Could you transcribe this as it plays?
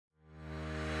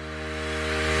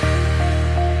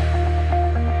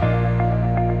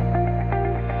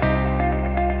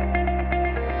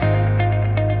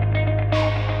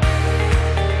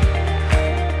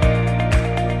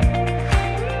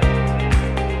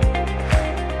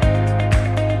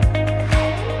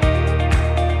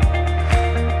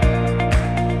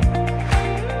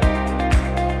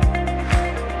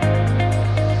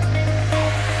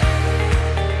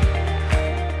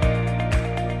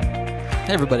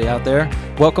Hey, everybody out there.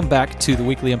 Welcome back to the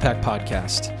Weekly Impact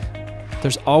Podcast.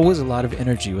 There's always a lot of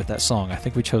energy with that song. I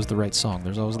think we chose the right song.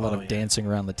 There's always a lot of dancing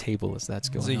around the table as that's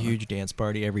going on. It's a huge dance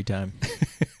party every time.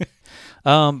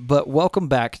 But welcome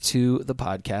back to the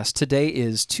podcast. Today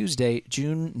is Tuesday,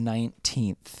 June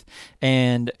 19th.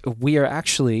 And we are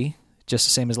actually, just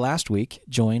the same as last week,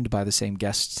 joined by the same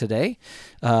guests today.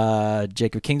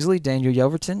 Jacob Kingsley, Daniel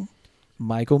Yelverton,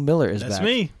 Michael Miller is back. That's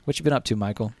me. What you been up to,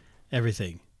 Michael?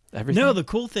 Everything. Everything? No, the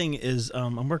cool thing is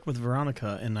I'm working with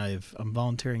Veronica, and I'm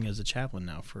volunteering as a chaplain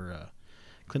now for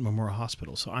Clinton Memorial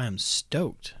Hospital. So I am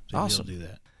stoked to be able to do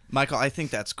that. Michael, I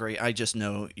think that's great. I just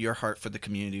know your heart for the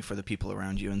community, for the people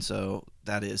around you, and so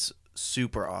that is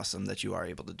super awesome that you are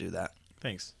able to do that.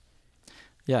 Thanks.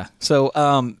 Yeah. So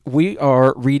we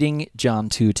are reading John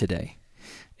 2 today,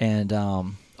 and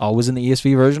always in the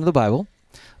ESV version of the Bible.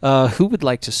 Who would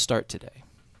like to start today?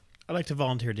 I'd like to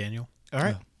volunteer, Daniel. All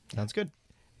right. Sounds good.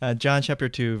 John chapter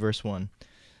 2, verse 1.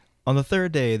 On the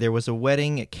third day there was a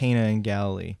wedding at Cana in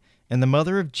Galilee, and the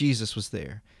mother of Jesus was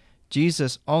there.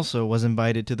 Jesus also was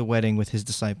invited to the wedding with his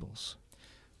disciples.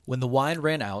 When the wine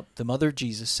ran out, the mother of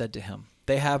Jesus said to him,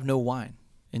 "They have no wine."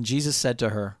 And Jesus said to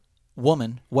her,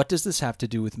 "Woman, what does this have to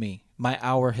do with me? My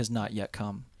hour has not yet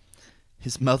come."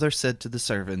 His mother said to the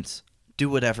servants,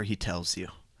 "Do whatever he tells you."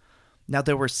 Now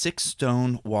there were 6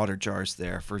 stone water jars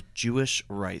there for Jewish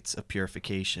rites of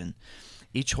purification,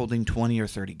 each holding 20 or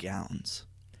 30 gallons.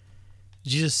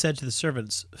 Jesus said to the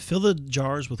servants, "Fill the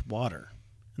jars with water."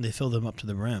 And they filled them up to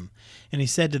the brim. And he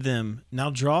said to them, "Now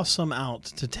draw some out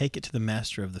to take it to the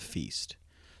master of the feast."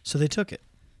 So they took it.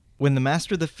 When the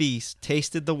master of the feast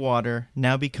tasted the water,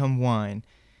 now become wine,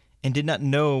 and did not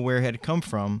know where it had come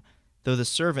from, though the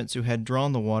servants who had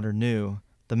drawn the water knew,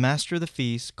 the master of the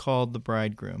feast called the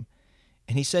bridegroom.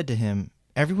 And he said to him,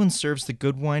 "Everyone serves the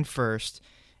good wine first,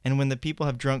 and when the people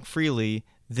have drunk freely,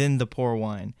 then the poor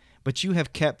wine. But you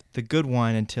have kept the good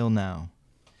wine until now."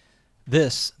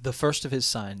 This, the first of his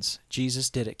signs,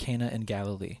 Jesus did at Cana in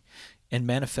Galilee, and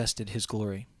manifested his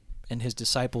glory, and his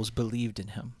disciples believed in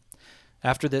him.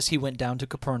 After this he went down to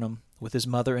Capernaum with his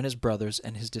mother and his brothers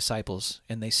and his disciples,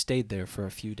 and they stayed there for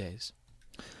a few days.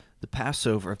 The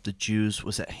Passover of the Jews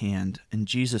was at hand, and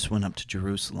Jesus went up to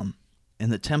Jerusalem. In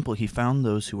the temple he found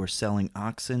those who were selling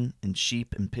oxen and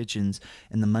sheep and pigeons,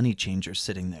 and the money changers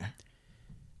sitting there.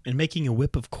 And making a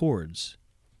whip of cords,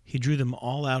 he drew them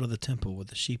all out of the temple with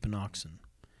the sheep and oxen.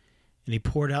 And he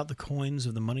poured out the coins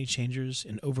of the money changers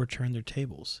and overturned their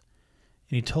tables.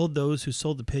 And he told those who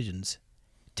sold the pigeons,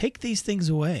 "Take these things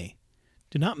away.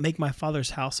 Do not make my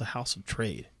Father's house a house of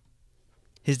trade."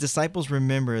 His disciples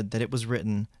remembered that it was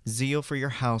written, "Zeal for your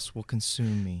house will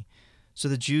consume me." So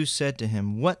the Jews said to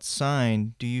him, "What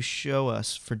sign do you show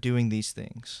us for doing these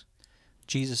things?"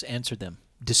 Jesus answered them,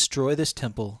 "Destroy this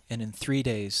temple, and in 3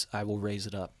 days I will raise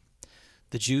it up."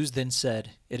 The Jews then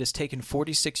said, "It has taken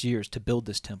 46 years to build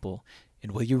this temple,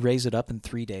 and will you raise it up in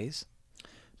 3 days?"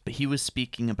 But he was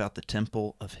speaking about the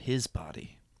temple of his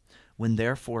body. When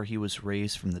therefore he was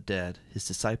raised from the dead, his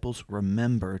disciples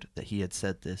remembered that he had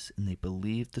said this, and they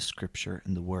believed the scripture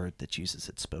and the word that Jesus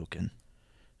had spoken.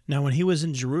 Now when he was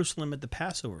in Jerusalem at the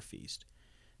Passover feast,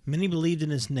 many believed in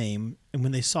his name, and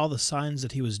when they saw the signs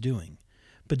that he was doing.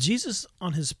 But Jesus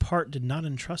on his part did not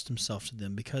entrust himself to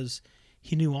them, because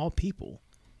he knew all people,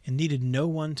 and needed no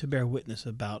one to bear witness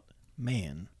about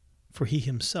man, for he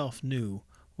himself knew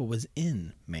what was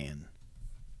in man.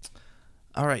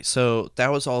 All right, so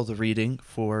that was all the reading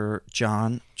for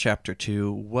John chapter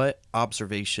 2. What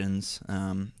observations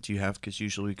do you have? Because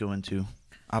usually we go into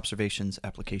observations,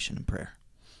 application, and prayer.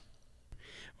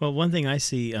 Well, one thing I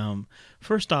see,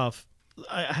 first off,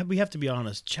 we have to be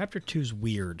honest, chapter 2 is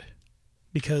weird,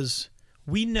 because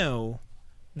we know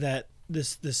that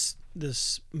this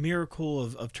miracle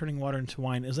of turning water into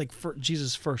wine is like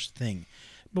Jesus' first thing.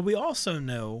 But we also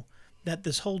know that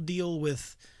this whole deal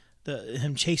with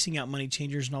him chasing out money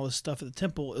changers and all this stuff at the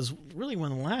temple is really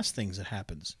one of the last things that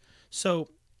happens.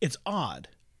 So it's odd,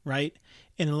 right?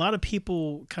 And a lot of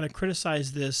people kind of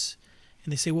criticize this,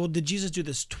 and they say, well, did Jesus do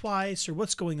this twice, or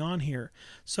what's going on here?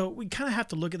 So we kind of have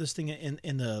to look at this thing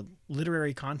in the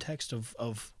literary context of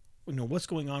what's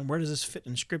going on, where does this fit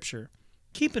in Scripture?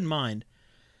 Keep in mind,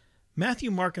 Matthew,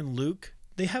 Mark, and Luke,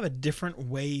 they have a different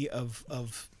way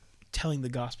of telling the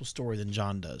gospel story than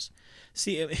John does.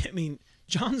 See, I mean,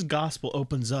 John's gospel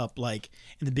opens up like,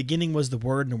 in the beginning was the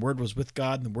Word, and the Word was with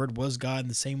God, and the Word was God, and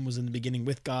the same was in the beginning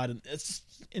with God.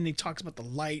 And he talks about the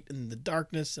light and the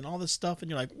darkness and all this stuff,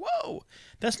 and you're like, whoa,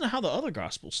 that's not how the other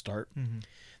gospels start. Mm-hmm.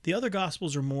 The other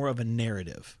gospels are more of a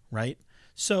narrative, right?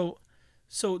 So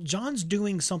John's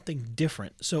doing something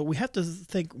different. So we have to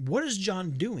think, what is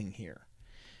John doing here?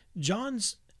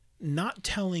 John's not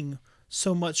telling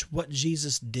so much what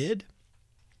Jesus did.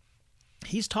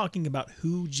 He's talking about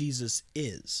who Jesus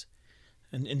is.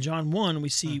 And in John 1, we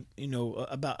see,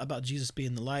 about Jesus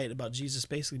being the light, about Jesus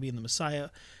basically being the Messiah,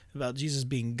 about Jesus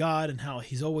being God and how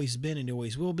he's always been and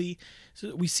always will be.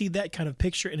 So we see that kind of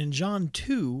picture. And in John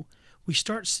 2, we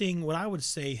start seeing what I would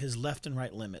say his left and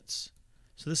right limits.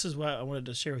 So this is what I wanted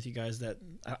to share with you guys, that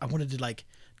I wanted to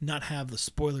not have the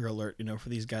spoiler alert, for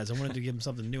these guys. I wanted to give them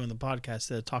something new in the podcast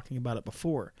instead of talking about it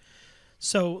before.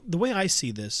 So the way I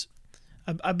see this,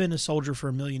 I've been a soldier for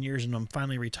 1 million years and I'm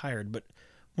finally retired. But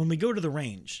when we go to the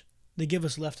range, they give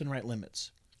us left and right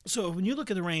limits. So when you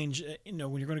look at the range, when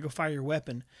you're going to go fire your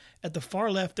weapon, at the far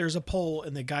left, there's a pole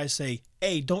and the guys say,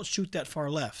 hey, don't shoot that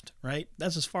far left, right?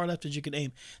 That's as far left as you can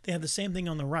aim. They have the same thing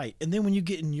on the right. And then when you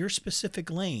get in your specific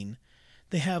lane,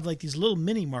 they have like these little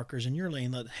mini markers in your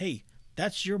lane that, hey,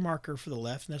 that's your marker for the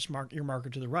left and that's your marker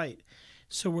to the right.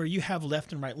 So where you have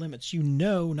left and right limits, you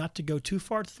know not to go too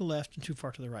far to the left and too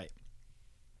far to the right.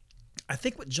 I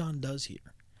think what John does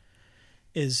here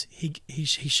is he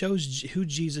shows who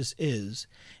Jesus is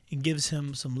and gives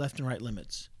him some left and right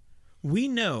limits. We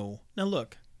know, now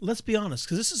look, let's be honest,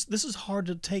 because this is hard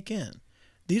to take in.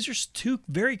 These are two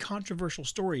very controversial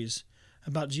stories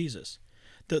about Jesus.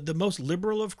 The most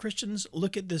liberal of Christians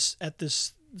look at this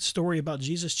story about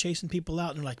Jesus chasing people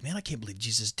out and they're like, man, I can't believe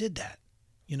Jesus did that,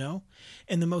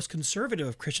 And the most conservative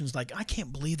of Christians like, I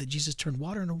can't believe that Jesus turned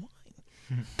water into wine.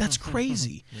 That's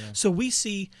crazy. Yeah. So we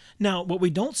see, now what we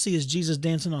don't see is Jesus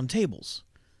dancing on tables,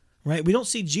 right? We don't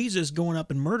see Jesus going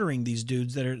up and murdering these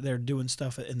dudes that are doing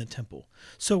stuff in the temple.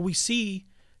 So we see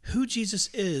who Jesus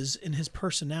is in his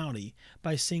personality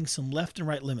by seeing some left and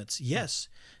right limits. Yes,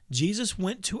 Jesus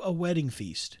went to a wedding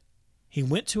feast. He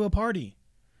went to a party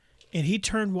and he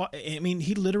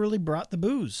he literally brought the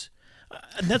booze.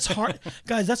 And that's hard.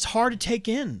 Guys, that's hard to take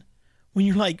in when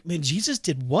you're like, man, Jesus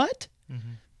did what?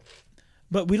 Mm-hmm.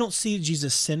 But we don't see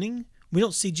Jesus sinning. We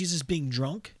don't see Jesus being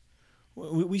drunk.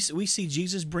 We see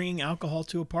Jesus bringing alcohol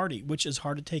to a party, which is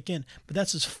hard to take in. But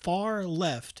that's as far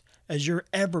left as you're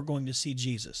ever going to see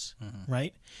Jesus,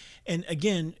 right? And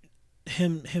again,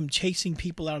 him chasing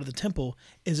people out of the temple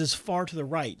is as far to the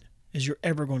right as you're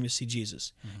ever going to see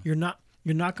Jesus. You're not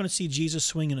going to see Jesus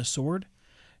swinging a sword.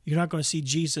 You're not going to see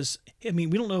Jesus. We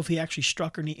don't know if he actually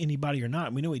struck anybody or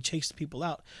not. We know he chased people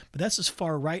out, but that's as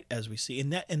far right as we see.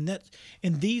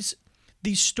 And these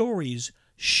stories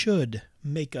should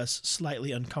make us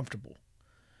slightly uncomfortable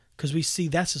because we see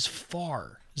that's as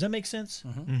far. Does that make sense?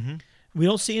 Mm-hmm. Mm-hmm. We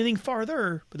don't see anything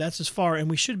farther, but that's as far,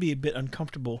 and we should be a bit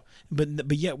uncomfortable.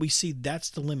 But yet we see that's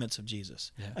the limits of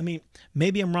Jesus. Yeah.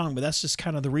 Maybe I'm wrong, but that's just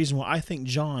kind of the reason why I think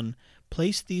John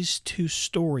placed these two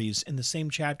stories in the same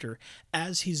chapter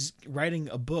as he's writing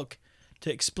a book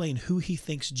to explain who he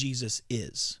thinks Jesus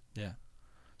is. Yeah.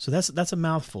 So that's a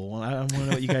mouthful. I want to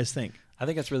know what you guys think. I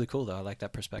think that's really cool, though. I like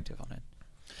that perspective on it.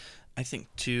 I think,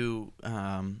 too,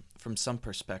 from some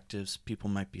perspectives, people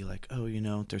might be like, oh,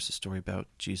 there's a story about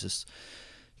Jesus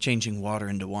changing water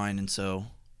into wine, and so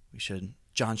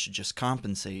John should just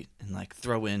compensate and,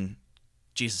 throw in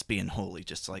Jesus being holy,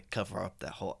 just to cover up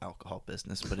that whole alcohol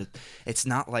business. But it's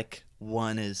not like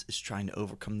one is trying to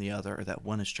overcome the other or that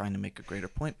one is trying to make a greater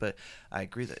point. But I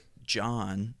agree that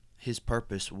John, his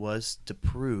purpose was to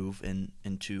prove and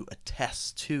to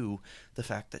attest to the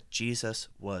fact that Jesus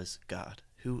was God.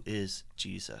 Who is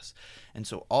Jesus? And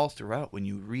so all throughout, when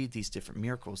you read these different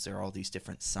miracles, there are all these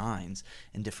different signs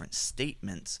and different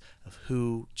statements of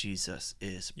who Jesus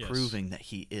is, yes, proving that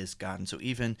he is God. And so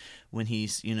even when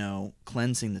he's,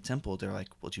 cleansing the temple, they're like,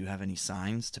 well, do you have any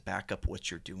signs to back up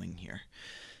what you're doing here?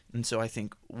 And so I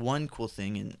think one cool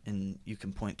thing, and you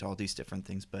can point to all these different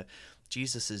things, but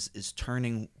Jesus is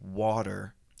turning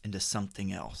water into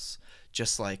something else,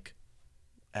 just like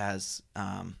as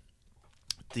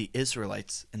the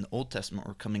Israelites in the Old Testament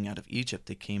were coming out of Egypt.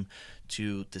 They came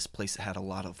to this place that had a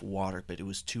lot of water, but it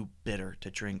was too bitter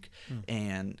to drink.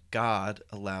 And God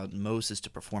allowed Moses to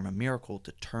perform a miracle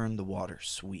to turn the water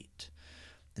sweet.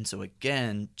 And so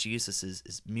again, Jesus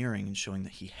is mirroring and showing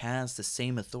that he has the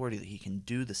same authority, that he can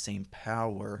do the same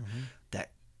power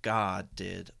that God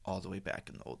did all the way back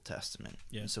in the Old Testament.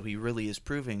 Yeah. And so he really is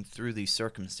proving through these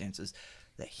circumstances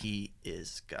that he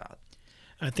is God.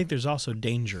 I think there's also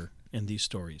danger in these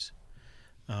stories.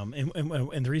 And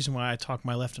the reason why I talk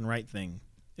my left and right thing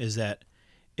is that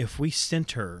if we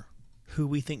center who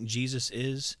we think Jesus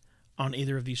is on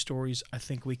either of these stories, I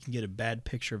think we can get a bad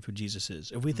picture of who Jesus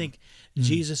is. If we think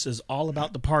Jesus is all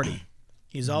about the party,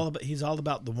 he's all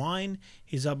about the wine,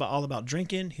 he's all about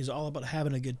drinking, he's all about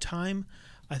having a good time,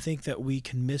 I think that we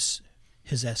can miss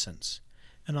his essence.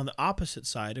 And on the opposite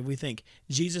side, if we think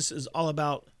Jesus is all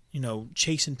about,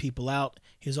 chasing people out,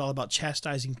 he's all about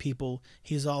chastising people,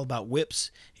 he's all about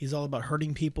whips, he's all about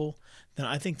hurting people, then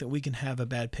I think that we can have a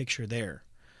bad picture there.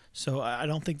 So I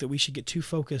don't think that we should get too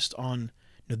focused on,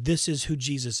 this is who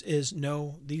Jesus is.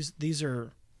 No, these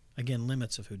are, again,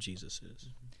 limits of who Jesus is.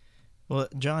 Well,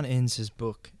 John ends his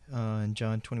book in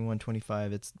John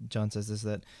 21:25. John says this,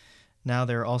 that now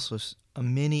there are also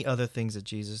many other things that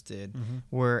Jesus did.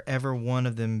 Wherever one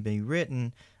of them be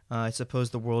written, I suppose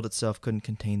the world itself couldn't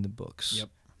contain the books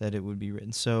that it would be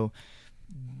written. So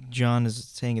John is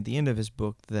saying at the end of his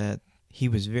book that he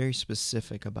was very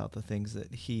specific about the things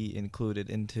that he included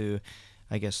into,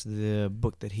 I guess, the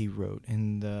book that he wrote,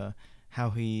 and how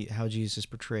Jesus is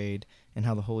portrayed and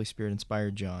how the Holy Spirit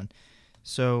inspired John.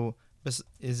 So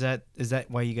is that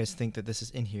why you guys think that this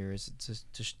is in here? Is it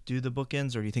to do the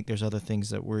bookends, or do you think there's other things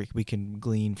that we can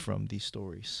glean from these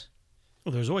stories?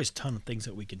 Well, there's always a ton of things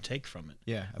that we can take from it.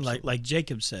 Yeah, absolutely. Like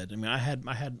Jacob said. I mean, I had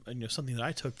something that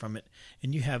I took from it,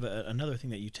 and you have another thing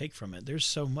that you take from it. There's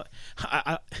so much.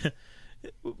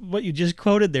 What you just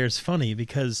quoted there is funny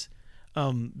because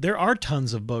there are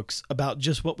tons of books about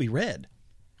just what we read.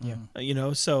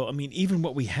 Yeah. So I mean, even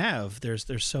what we have, there's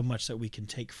so much that we can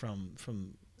take from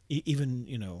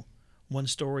even one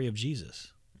story of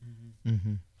Jesus.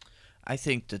 Mm-hmm. I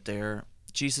think that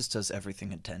Jesus does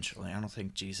everything intentionally. I don't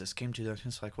think Jesus came to them and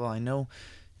was like, well, I know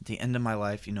at the end of my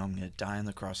life, I'm going to die on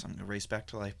the cross, I'm going to raise back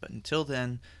to life, but until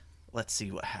then, let's see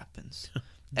what happens.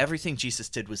 Everything Jesus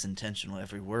did was intentional.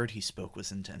 Every word he spoke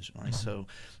was intentional. So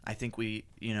I think we,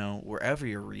 wherever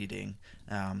you're reading,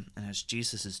 and as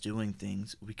Jesus is doing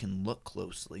things, we can look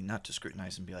closely, not to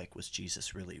scrutinize and be like, was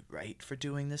Jesus really right for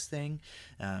doing this thing?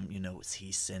 Was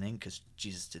he sinning? Because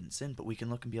Jesus didn't sin. But we can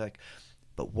look and be like,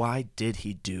 but why did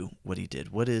he do what he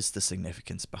did? What is the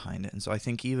significance behind it? And so I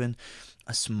think even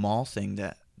a small thing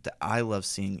that I love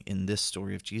seeing in this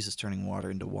story of Jesus turning water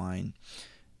into wine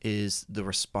is the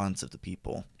response of the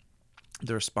people,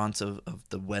 the response of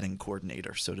the wedding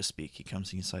coordinator, so to speak. He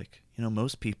comes and he's like,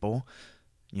 most people,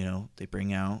 they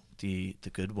bring out the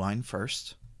good wine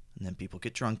first, and then people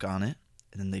get drunk on it,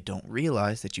 and then they don't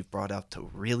realize that you've brought out the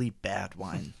really bad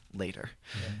wine later.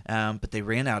 Yeah. But they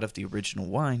ran out of the original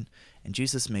wine, and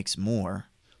Jesus makes more,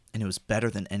 and it was better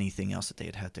than anything else that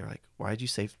they had. They're like, why did you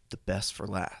save the best for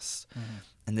last? Mm-hmm.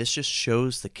 And this just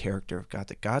shows the character of God,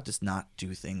 that God does not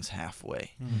do things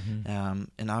halfway. Mm-hmm.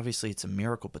 And obviously it's a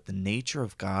miracle, but the nature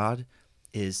of God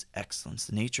is excellence.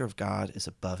 The nature of God is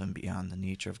above and beyond. The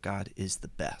nature of God is the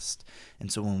best.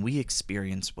 And so when we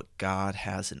experience what God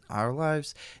has in our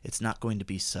lives, it's not going to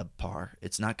be subpar.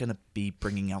 It's not going to be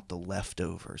bringing out the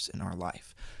leftovers in our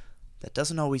life. That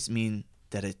doesn't always mean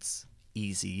that it's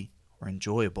easy or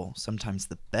enjoyable. Sometimes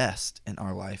the best in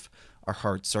our life are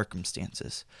hard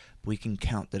circumstances. We can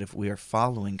count that if we are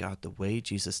following God, the way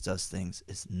Jesus does things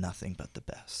is nothing but the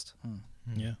best.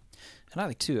 Yeah. And I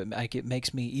think, too, it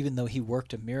makes me, even though he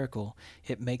worked a miracle,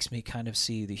 it makes me kind of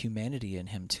see the humanity in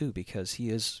him, too, because he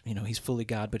is, he's fully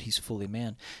God, but he's fully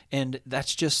man. And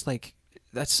that's just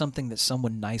that's something that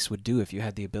someone nice would do if you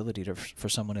had the ability for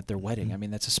someone at their wedding. Mm-hmm. I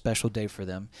mean, that's a special day for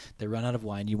them. They run out of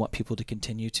wine. You want people to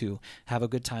continue to have a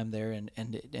good time there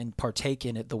and partake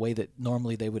in it the way that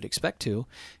normally they would expect to.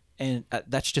 And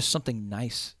that's just something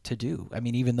nice to do. I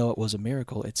mean, even though it was a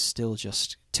miracle, it's still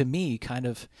just, to me, kind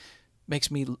of makes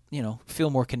me,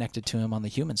 feel more connected to him on the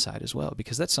human side as well,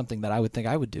 because that's something that I would think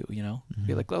I would do, Mm-hmm.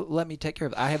 Be like, well, let me take care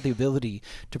of it. I have the ability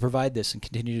to provide this and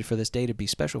continue for this day to be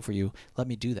special for you. Let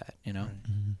me do that, Right.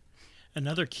 Mm-hmm.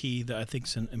 Another key that I think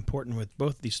is important with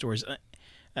both of these stories,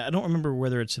 I don't remember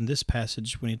whether it's in this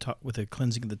passage when he talked with the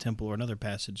cleansing of the temple or another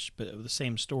passage, but the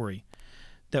same story,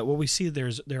 that what we see there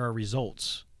are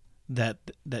results. That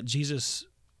Jesus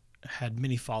had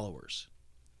many followers.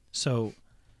 So,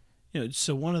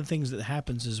 so one of the things that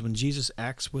happens is when Jesus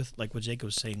acts with, like what Jacob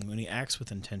was saying, when he acts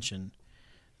with intention,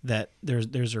 that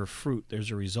there's a fruit,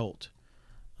 there's a result.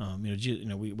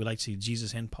 We like to see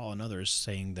Jesus and Paul and others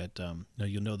saying that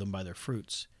you'll know them by their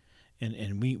fruits,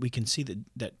 and we can see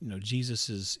that Jesus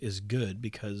is good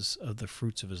because of the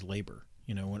fruits of his labor.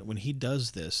 When he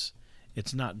does this,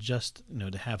 it's not just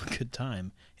to have a good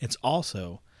time. It's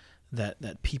also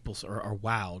that people are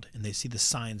wowed and they see the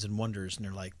signs and wonders and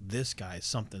they're like, this guy is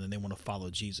something, and they want to follow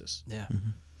Jesus. Yeah. Mm-hmm.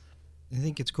 I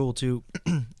think it's cool too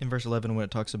in verse 11 when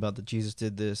it talks about that Jesus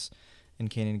did this in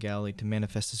Cana and Galilee to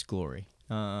manifest his glory.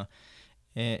 And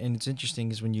it's interesting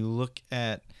is when you look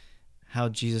at how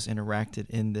Jesus interacted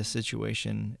in this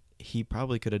situation, he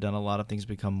probably could have done a lot of things to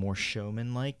become more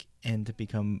showman-like and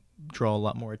to draw a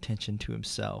lot more attention to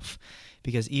himself.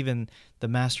 Because even the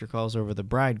master calls over the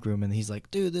bridegroom and he's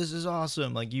like, dude, this is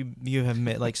awesome. Like you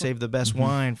have saved the best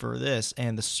wine for this.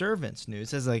 And the servants knew. It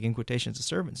says like in quotations, the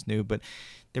servants knew, but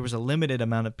there was a limited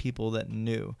amount of people that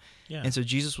knew. Yeah. And so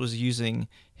Jesus was using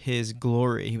his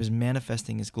glory. He was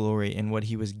manifesting his glory in what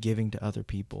he was giving to other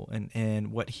people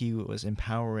and what he was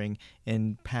empowering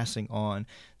and passing on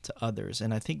to others.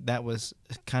 And I think that was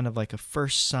kind of like a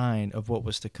first sign of what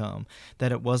was to come,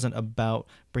 that it wasn't about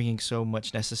bringing so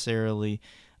much necessarily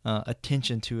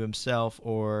attention to himself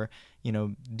or,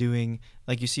 doing,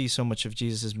 like you see so much of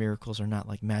Jesus's miracles are not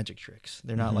like magic tricks.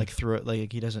 They're not like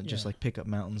he doesn't just like pick up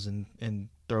mountains and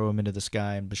throw them into the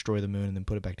sky and destroy the moon and then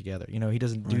put it back together. He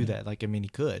doesn't do that. Like, I mean, he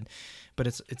could, but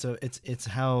it's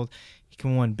how he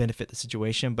can, one, benefit the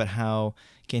situation, but how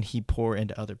can he pour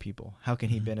into other people? How can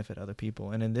he benefit other people?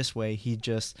 And in this way, he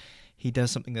does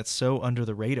something that's so under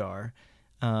the radar.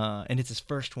 And it's his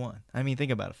first one. I mean,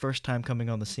 think about it. First time coming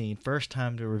on the scene, first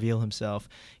time to reveal himself.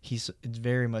 It's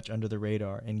very much under the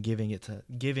radar and giving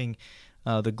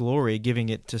the glory, giving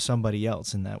it to somebody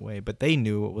else in that way. But they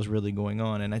knew what was really going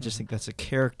on. And I just think that's a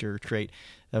character trait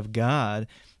of God,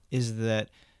 is that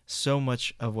so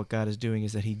much of what God is doing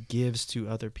is that he gives to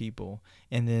other people,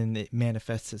 and then it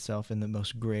manifests itself in the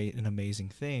most great and amazing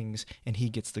things, and he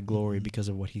gets the glory because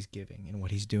of what he's giving and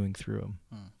what he's doing through him.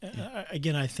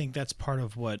 Again, I think that's part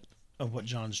of what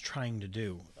John's trying to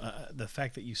do. The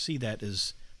fact that you see that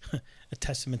is a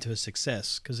testament to his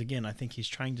success, because again, I think he's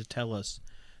trying to tell us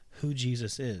who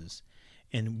Jesus is.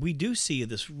 And we do see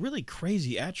this really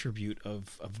crazy attribute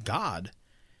of God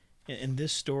in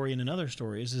this story and in other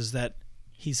stories, is that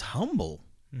he's humble.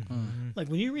 Mm-hmm. Like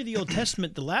when you read the Old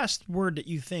Testament, the last word that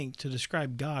you think to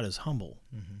describe God is humble.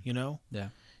 Mm-hmm. Yeah.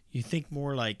 You think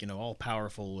more like, all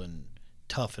powerful and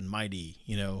tough and mighty,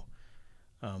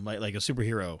 like a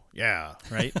superhero. Yeah.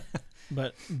 Right.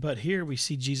 But here we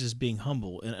see Jesus being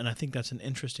humble. And I think that's an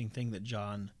interesting thing that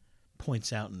John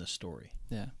points out in the story.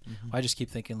 Yeah. Mm-hmm. I just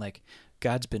keep thinking like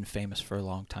God's been famous for a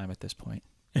long time at this point,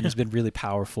 and he's been really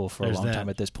powerful for a long time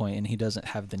at this point, and he doesn't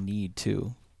have the need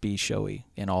to be showy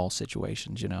in all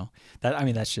situations,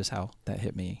 that's just how that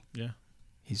hit me. Yeah.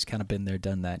 He's kind of been there,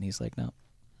 done that, and he's like, no.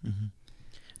 Mm-hmm.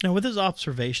 Now with his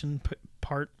observation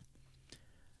part,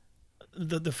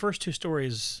 the first two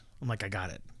stories, I'm like, I got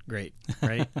it. Great.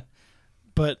 Right.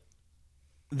 But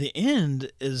the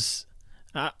end is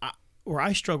where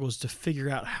I struggle is to figure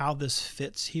out how this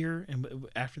fits here. And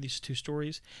after these two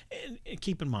stories, and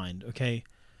keep in mind, okay,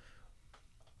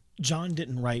 John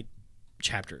didn't write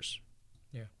chapters.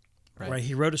 Right.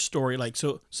 He wrote a story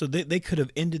so they could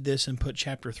have ended this and put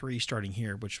chapter 3 starting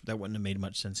here, which that wouldn't have made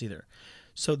much sense either.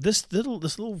 So this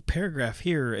little paragraph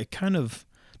here, it kind of,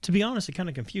 to be honest, it kind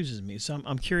of confuses me. So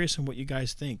I'm curious on what you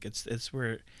guys think. It's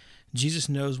where Jesus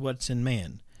knows what's in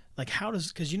man. Like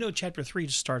because chapter 3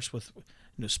 just starts with,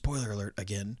 spoiler alert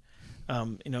again.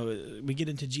 We get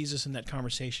into Jesus in that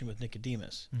conversation with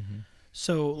Nicodemus. Mm-hmm.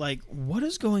 So like, what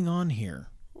is going on here?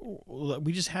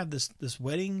 We just have this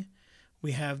wedding.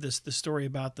 We have this story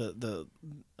about the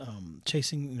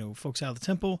chasing folks out of the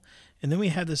temple, and then we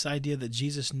have this idea that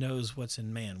Jesus knows what's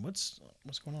in man. What's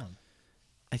going on?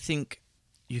 I think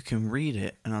you can read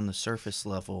it, and on the surface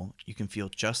level, you can feel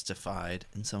justified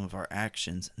in some of our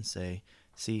actions and say,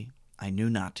 "See, I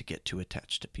knew not to get too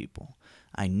attached to people.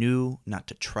 I knew not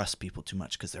to trust people too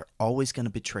much because they're always going to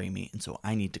betray me, and so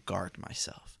I need to guard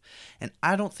myself." And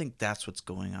I don't think that's what's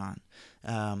going on.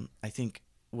 I think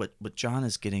what John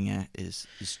is getting at is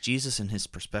Jesus in his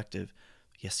perspective.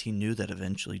 Yes, he knew that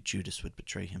eventually Judas would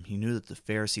betray him. He knew that the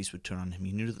Pharisees would turn on him.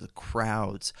 He knew that the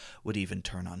crowds would even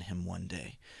turn on him one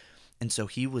day. And so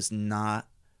he was not,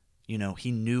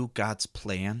 he knew God's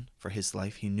plan for his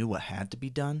life. He knew what had to be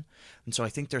done. And so I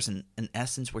think there's an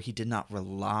essence where he did not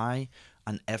rely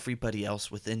on everybody else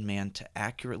within man to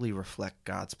accurately reflect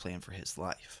God's plan for his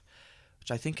life, which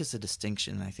I think is a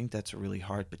distinction. And I think that's really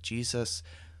hard. But Jesus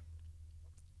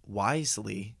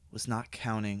wisely was not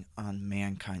counting on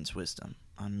mankind's wisdom,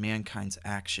 on mankind's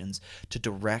actions to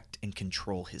direct and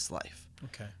control his life.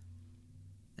 Okay.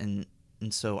 And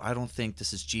so I don't think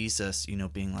this is Jesus,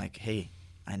 being like, hey,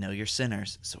 I know you're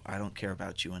sinners, so I don't care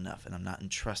about you enough, and I'm not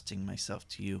entrusting myself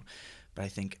to you. But I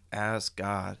think as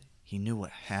God, he knew what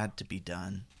had to be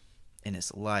done in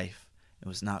his life. It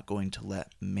was not going to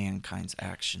let mankind's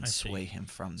actions sway him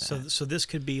from that. So this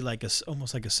could be like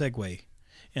almost like a segue.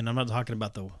 And I'm not talking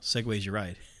about the segues you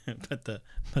ride, but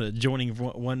a joining of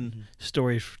one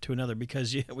story to another,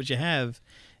 because what you have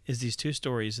is these two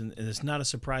stories, and it's not a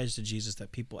surprise to Jesus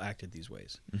that people acted these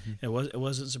ways. Mhm. It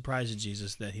wasn't a surprise to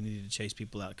Jesus that he needed to chase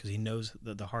people out because he knows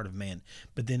the heart of man.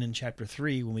 But then in chapter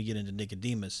 3, when we get into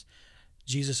Nicodemus,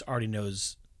 Jesus already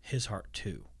knows his heart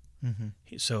too.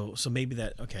 So maybe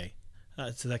that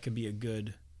so that could be a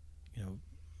good,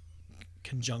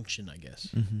 conjunction, I guess.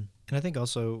 Mhm. And I think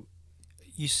also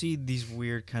you see these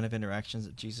weird kind of interactions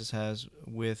that Jesus has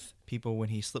with people when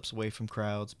he slips away from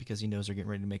crowds because he knows they're getting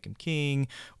ready to make him king,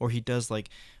 or he does like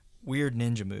weird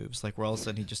ninja moves, like where all of a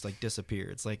sudden he just like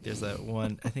disappears. Like there's that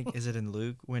one, I think, is it in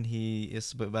Luke when he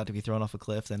is about to be thrown off a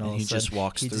cliff, and all And of he a sudden just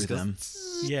walks he through just goes,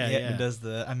 them. Yeah. and does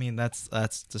the. I mean, that's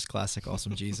just classic,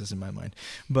 awesome Jesus in my mind.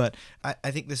 But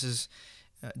I think this is.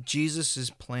 Jesus's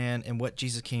plan and what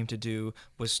Jesus came to do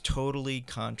was totally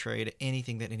contrary to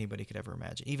anything that anybody could ever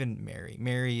imagine. Even Mary.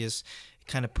 Mary is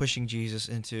kind of pushing Jesus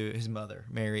into his mother.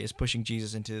 Mary is pushing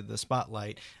Jesus into the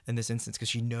spotlight in this instance because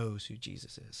she knows who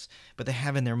Jesus is. But they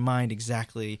have in their mind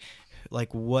exactly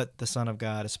like what the Son of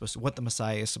God is supposed to, what the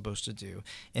Messiah is supposed to do.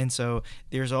 And so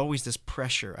there's always this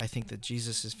pressure, I think, that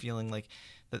Jesus is feeling like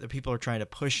that the people are trying to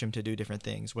push him to do different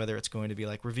things, whether it's going to be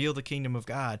like, reveal the kingdom of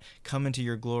God, come into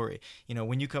your glory.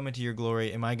 When you come into your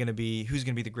glory, who's going to be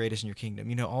the greatest in your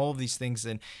kingdom? All of these things.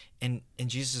 And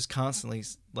Jesus is constantly,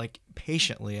 like,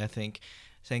 patiently, I think,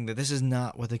 saying that this is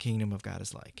not what the kingdom of God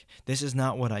is like. This is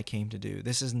not what I came to do.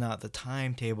 This is not the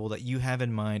timetable that you have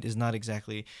in mind, is not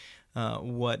exactly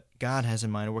what God has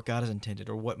in mind, or what God has intended,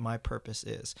 or what my purpose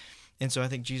is. And so I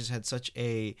think Jesus had such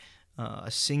a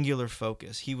singular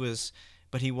focus.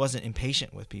 But he wasn't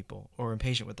impatient with people or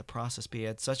impatient with the process, but he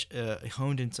had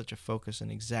honed in such a focus on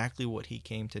exactly what he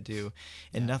came to do,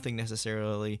 and nothing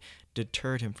necessarily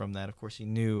deterred him from that. Of course, he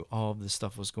knew all of this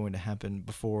stuff was going to happen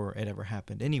before it ever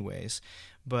happened anyways,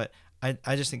 but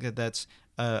I just think that that's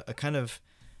a kind of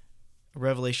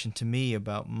revelation to me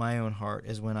about my own heart,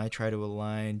 is when I try to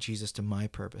align Jesus to my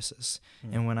purposes,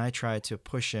 and when I try to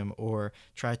push him or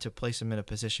try to place him in a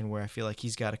position where I feel like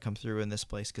he's got to come through in this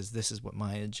place because this is what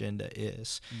my agenda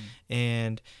is.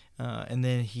 And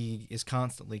then he is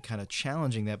constantly kind of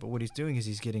challenging that, but what he's doing is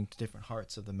he's getting to different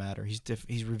hearts of the matter.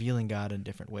 He's revealing God in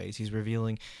different ways. He's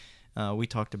revealing we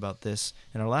talked about this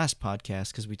in our last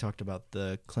podcast because we talked about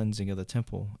the cleansing of the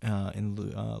temple in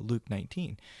Luke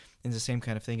 19. And the same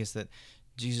kind of thing is that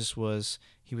Jesus was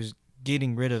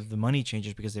getting rid of the money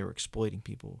changers because they were exploiting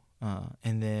people.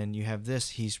 And then you have this,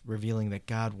 he's revealing that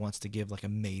God wants to give like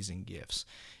amazing gifts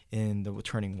in the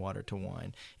turning water to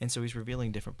wine. And so he's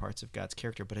revealing different parts of God's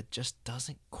character, but it just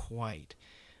doesn't quite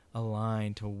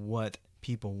align to what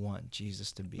people want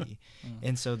Jesus to be.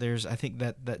 And so I think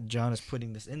that John is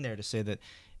putting this in there to say that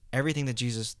everything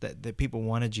that people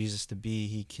wanted Jesus to be,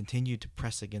 he continued to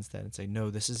press against that and say, no,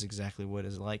 this is exactly what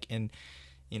it's like. And,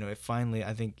 it finally,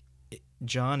 I think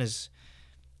John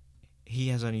he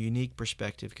has a unique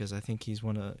perspective because I think he's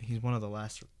one of the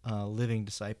last living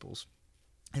disciples.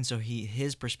 And so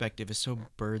his perspective is so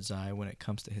bird's eye when it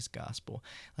comes to his gospel.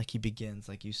 Like he begins,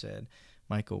 like you said,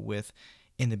 Michael, with,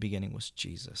 in the beginning was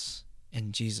Jesus.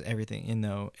 And Jesus, everything, and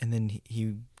then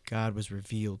God was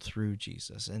revealed through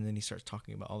Jesus, and then he starts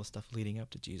talking about all the stuff leading up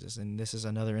to Jesus. And this is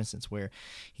another instance where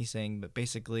he's saying that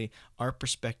basically our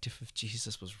perspective of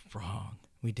Jesus was wrong.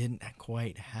 We didn't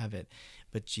quite have it,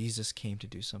 but Jesus came to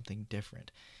do something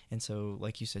different. And so,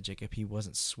 like you said, Jacob, he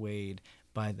wasn't swayed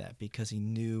by that because he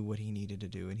knew what he needed to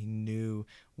do, and he knew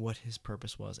what his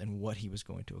purpose was and what he was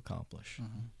going to accomplish.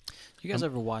 You guys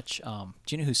ever watch,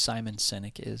 do you know who Simon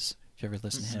Sinek is? If you ever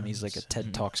listen to him, he's like a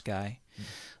TED Talks guy.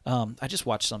 I just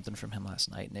watched something from him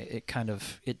last night, and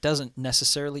it doesn't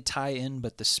necessarily tie in,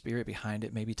 but the spirit behind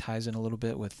it maybe ties in a little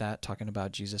bit with that, talking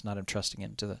about Jesus not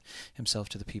entrusting himself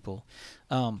to the people.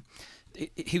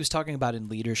 He was talking about in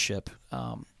leadership,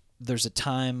 there's a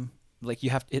time, like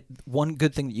one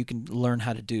good thing that you can learn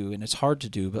how to do, and it's hard to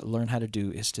do, but learn how to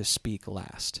do, is to speak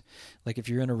last. Like if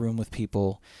you're in a room with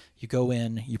people, you go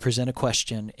in, you present a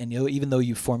question, and even though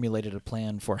you formulated a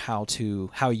plan for how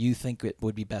you think it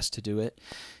would be best to do it,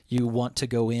 you want to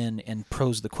go in and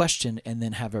pose the question and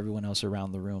then have everyone else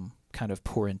around the room kind of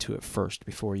pour into it first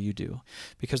before you do.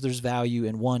 Because there's value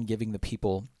in, one, giving the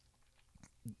people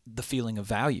the feeling of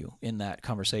value in that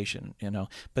conversation,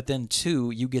 but then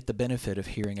two, you get the benefit of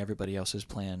hearing everybody else's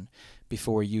plan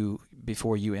before you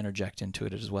interject into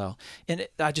it as well. And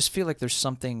I just feel like there's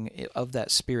something of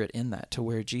that spirit in that, to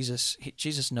where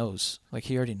Jesus knows, like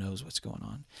he already knows what's going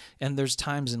on. And there's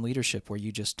times in leadership where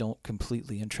you just don't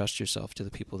completely entrust yourself to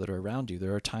the people that are around you.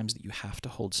 There are times that you have to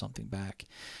hold something back.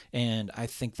 And I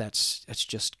think that's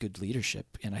just good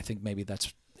leadership. And I think maybe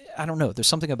that's I don't know. There's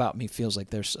something about me feels like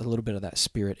there's a little bit of that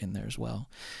spirit in there as well.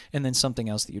 And then something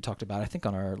else that you talked about, I think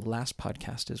on our last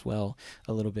podcast as well,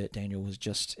 a little bit, Daniel, was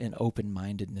just an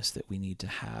open-mindedness that we need to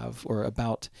have, or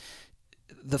about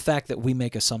the fact that we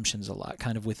make assumptions a lot,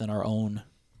 kind of within our own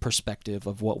perspective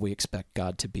of what we expect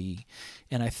God to be.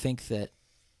 And I think that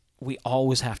we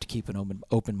always have to keep an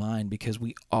open mind, because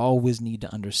we always need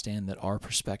to understand that our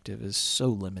perspective is so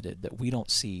limited that we don't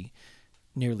see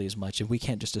nearly as much, and we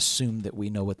can't just assume that we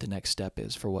know what the next step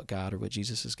is for what God or what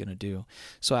Jesus is going to do.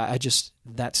 So I just,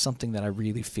 that's something that I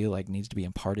really feel like needs to be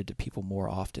imparted to people more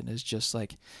often, is just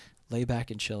like, lay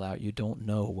back and chill out. You don't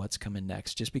know what's coming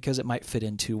next. Just because it might fit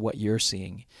into what you're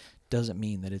seeing doesn't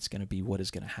mean that it's going to be what is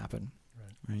going to happen.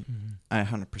 Right. I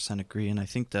 100% agree. And I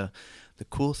think the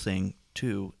cool thing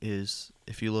too is,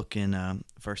 if you look in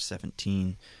verse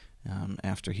 17,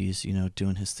 after he's,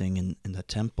 doing his thing in the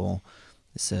temple,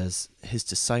 it says, his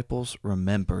disciples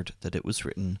remembered that it was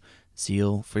written,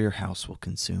 zeal for your house will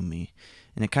consume me.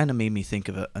 And it kind of made me think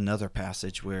of another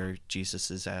passage where Jesus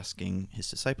is asking his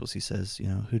disciples, he says,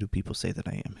 who do people say that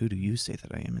I am? Who do you say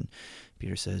that I am? And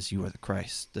Peter says, you are the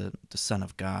Christ, the Son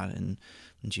of God. And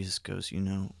Jesus goes,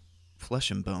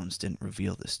 flesh and bones didn't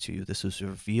reveal this to you. This was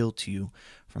revealed to you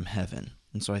from heaven.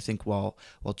 And so I think while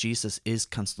Jesus is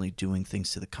constantly doing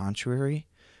things to the contrary,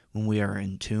 when we are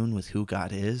in tune with who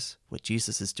God is, what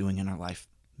Jesus is doing in our life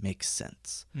makes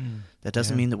sense. That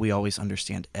doesn't mean that we always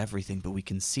understand everything, but we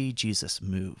can see Jesus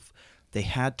move. They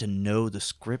had to know the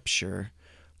scripture.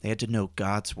 They had to know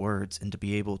God's words, and to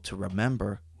be able to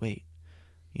remember, wait,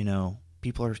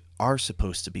 people are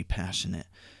supposed to be passionate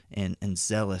and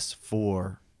zealous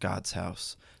for God's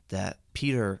house. That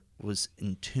Peter was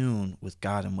in tune with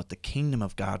God and what the kingdom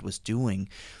of God was doing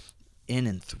in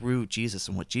and through Jesus,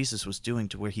 and what Jesus was doing,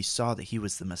 to where he saw that he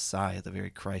was the Messiah, the very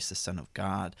Christ, the Son of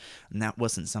God. And that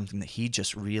wasn't something that he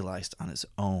just realized on his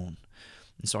own.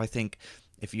 And so I think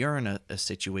if you're in a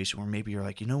situation where maybe you're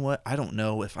like, you know what, I don't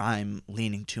know if I'm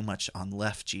leaning too much on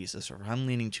left Jesus, or if I'm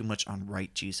leaning too much on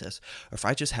right Jesus, or if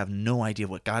I just have no idea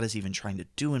what God is even trying to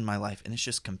do in my life, and it's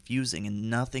just confusing and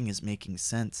nothing is making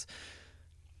sense,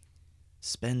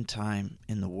 spend time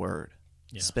in the Word.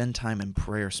 Yeah. Spend time in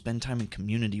prayer. Spend time in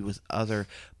community with other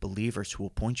believers who will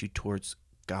point you towards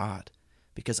God.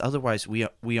 Because otherwise we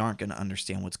aren't going to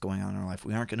understand what's going on in our life.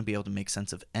 We aren't going to be able to make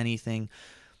sense of anything.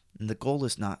 And the goal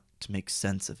is not to make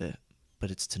sense of it,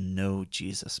 but it's to know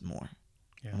Jesus more.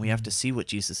 Yeah. And we have to see what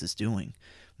Jesus is doing.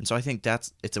 And so I think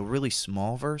it's a really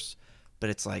small verse, but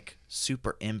it's like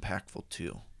super impactful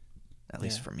too, at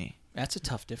least for me. That's a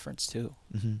tough difference too.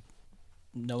 Mm-hmm.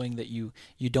 Knowing that you're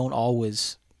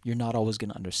not always going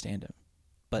to understand him,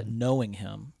 but knowing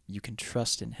him, you can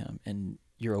trust in him, and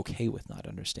you're okay with not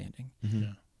understanding. Mm-hmm.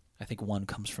 Yeah. I think one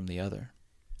comes from the other.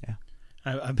 Yeah.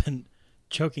 I've been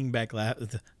choking back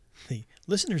the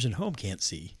listeners at home can't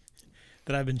see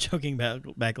that I've been choking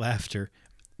back laughter.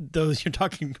 Those you're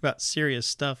talking about serious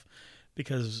stuff,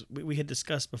 because we had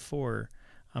discussed before,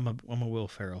 I'm a Will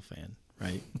Ferrell fan,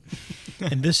 right?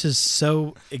 And this is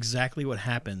so exactly what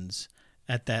happens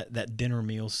at that dinner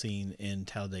meal scene in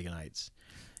Talladega Nights,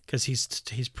 because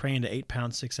he's praying to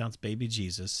 8-pound 6-ounce baby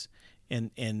Jesus,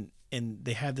 and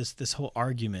they have this whole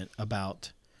argument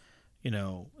about,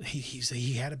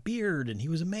 he had a beard and he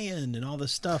was a man and all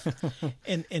this stuff,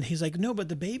 and he's like, no, but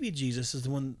the baby Jesus is the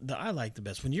one that I like the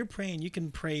best. When you're praying, you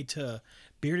can pray to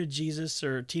bearded Jesus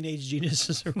or teenage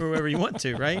Jesus or whoever you want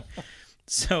to, right?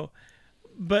 So,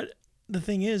 but the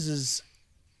thing is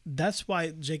that's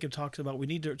why Jacob talks about we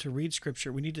need to read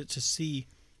Scripture. We need to see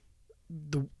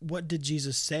what did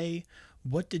Jesus say?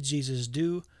 What did Jesus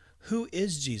do? Who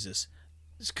is Jesus?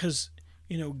 Because,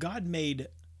 God made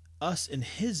us in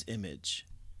his image.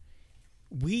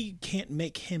 We can't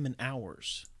make him in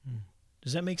ours.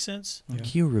 Does that make sense? Yeah. Can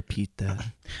you repeat that?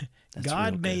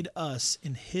 God made us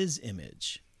in his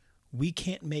image. We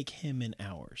can't make him in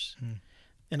ours.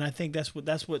 And I think that's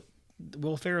what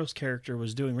Will Ferrell's character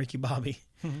was doing, Ricky Bobby,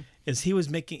 is he was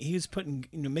putting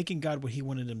making God what he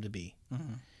wanted him to be.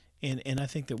 And I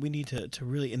think that we need to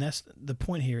really, and that's the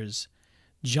point here, is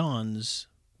John's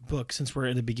book, since we're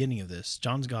at the beginning of this,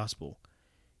 John's gospel,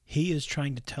 he is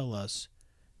trying to tell us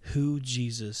who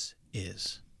Jesus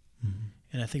is.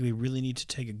 And I think we really need to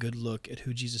take a good look at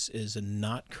who Jesus is, and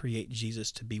not create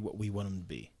Jesus to be what we want him to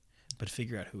be, but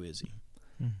figure out who is he.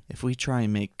 If we try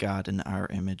and make God in our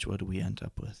image, what do we end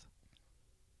up with?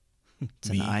 It's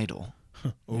an idol.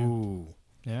 Ooh.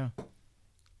 Yeah.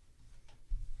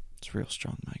 It's real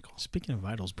strong, Michael. Speaking of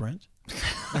idols, Brent.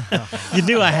 You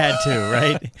knew I had to,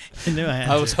 right? You knew I had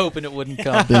to. I was hoping it wouldn't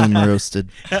come. Boom, roasted.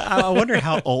 I wonder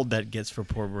how old that gets for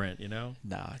poor Brent,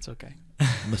 Nah, it's okay.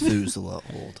 Methuselah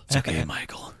old. It's okay,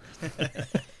 Michael.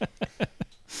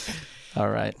 All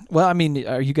right. Well, I mean,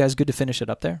 are you guys good to finish it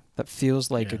up there? That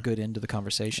feels like a Yeah. good end to the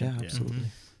conversation. Yeah, absolutely.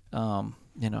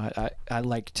 You know, I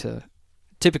like to.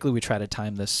 Typically, we try to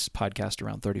time this podcast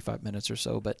around 35 minutes or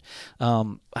so, but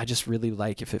I just really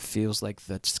like if it feels like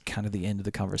that's kind of the end of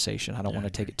the conversation. I don't want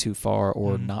to take it too far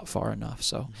or not far enough.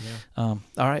 So, all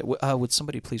right. Would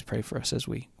somebody please pray for us as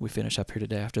we finish up here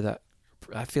today after that?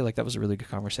 I feel like that was a really good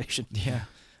conversation. Yeah.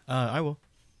 I will.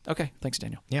 Okay. Thanks,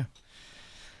 Daniel. Yeah.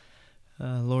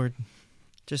 Lord,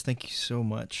 just thank you so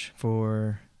much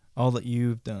for all that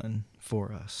you've done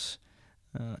for us.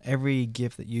 Every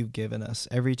gift that you've given us,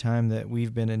 every time that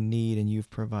we've been in need and you've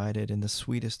provided in the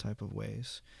sweetest type of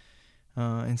ways.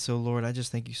 And so, Lord, I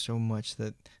just thank you so much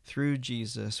that through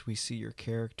Jesus we see your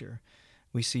character.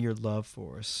 We see your love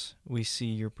for us. We see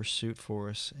your pursuit for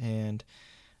us. And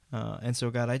so,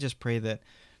 God, I just pray that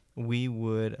we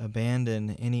would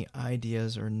abandon any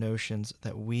ideas or notions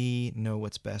that we know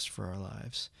what's best for our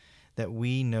lives, that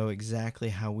we know exactly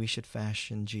how we should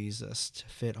fashion Jesus to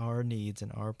fit our needs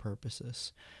and our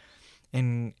purposes.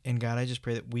 And God, I just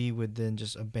pray that we would then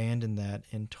just abandon that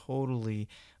and totally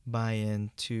buy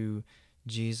into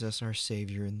Jesus, our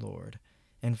Savior and Lord,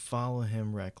 and follow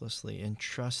him recklessly and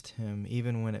trust him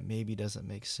even when it maybe doesn't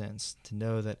make sense, to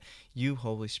know that you,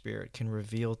 Holy Spirit, can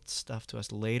reveal stuff to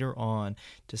us later on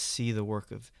to see the work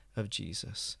of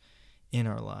Jesus in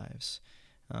our lives.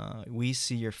 We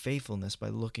see your faithfulness by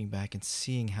looking back and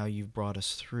seeing how you've brought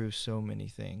us through so many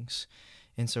things.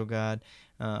 And so, God,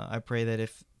 I pray that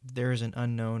if there is an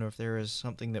unknown or if there is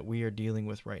something that we are dealing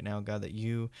with right now, God, that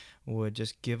you would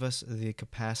just give us the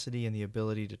capacity and the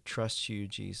ability to trust you,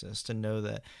 Jesus, to know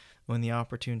that when the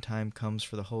opportune time comes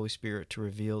for the Holy Spirit to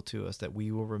reveal to us, that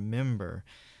we will remember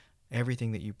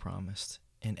everything that you promised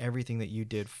and everything that you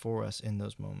did for us in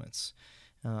those moments.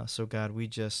 So, God,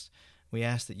 we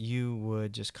ask that you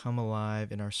would just come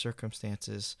alive in our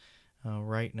circumstances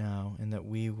right now, and that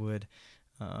we would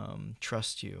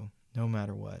trust you no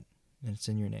matter what. And it's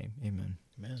in your name. Amen.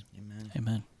 Amen. Amen.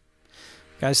 Amen.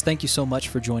 Guys, thank you so much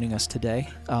for joining us today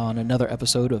on another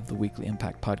episode of the Weekly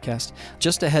Impact Podcast.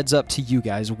 Just a heads up to you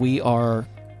guys, we are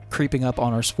creeping up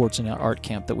on our sports and art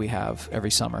camp that we have every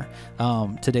summer.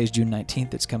 Today's June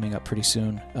 19th. It's coming up pretty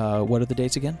soon. What are the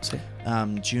dates again? Say.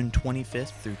 June 25th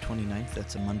through 29th.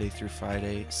 That's a Monday through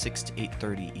Friday, 6 to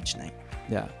 8:30 each night.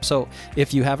 Yeah. So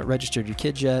if you haven't registered your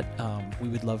kids yet, we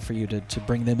would love for you to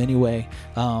bring them anyway.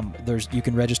 You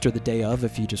can register the day of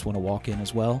if you just want to walk in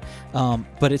as well.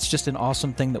 But it's just an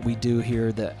awesome thing that we do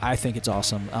here that I think it's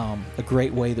awesome. A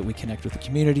great way that we connect with the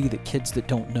community, the kids that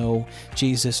don't know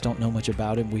Jesus, don't know much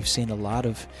about him. We've seen a lot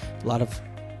of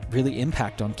really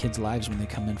impact on kids' lives when they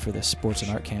come in for this sports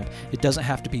and art camp. It doesn't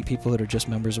have to be people that are just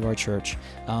members of our church.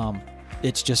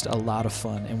 It's just a lot of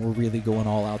fun, and we're really going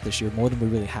all out this year, more than we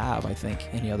really have, I think,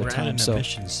 any other We're time. adding So a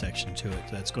missions section to it.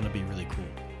 That's going to be really cool.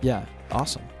 yeah,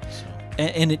 awesome. So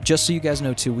And just so you guys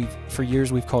know too, for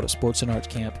years we've called it Sports and Arts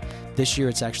Camp. This year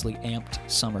it's actually Amped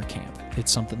Summer Camp.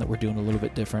 It's something that we're doing a little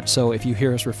bit different. So if you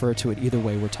hear us refer to it either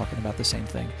way, we're talking about the same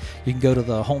thing. You can go to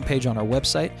the homepage on our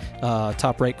website,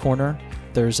 top right corner.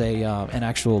 There's an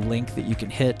actual link that you can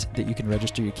hit that you can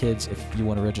register your kids if you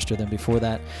want to register them before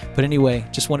that. But anyway,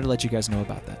 just wanted to let you guys know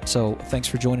about that. So thanks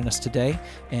for joining us today,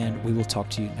 and we will talk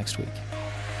to you next week.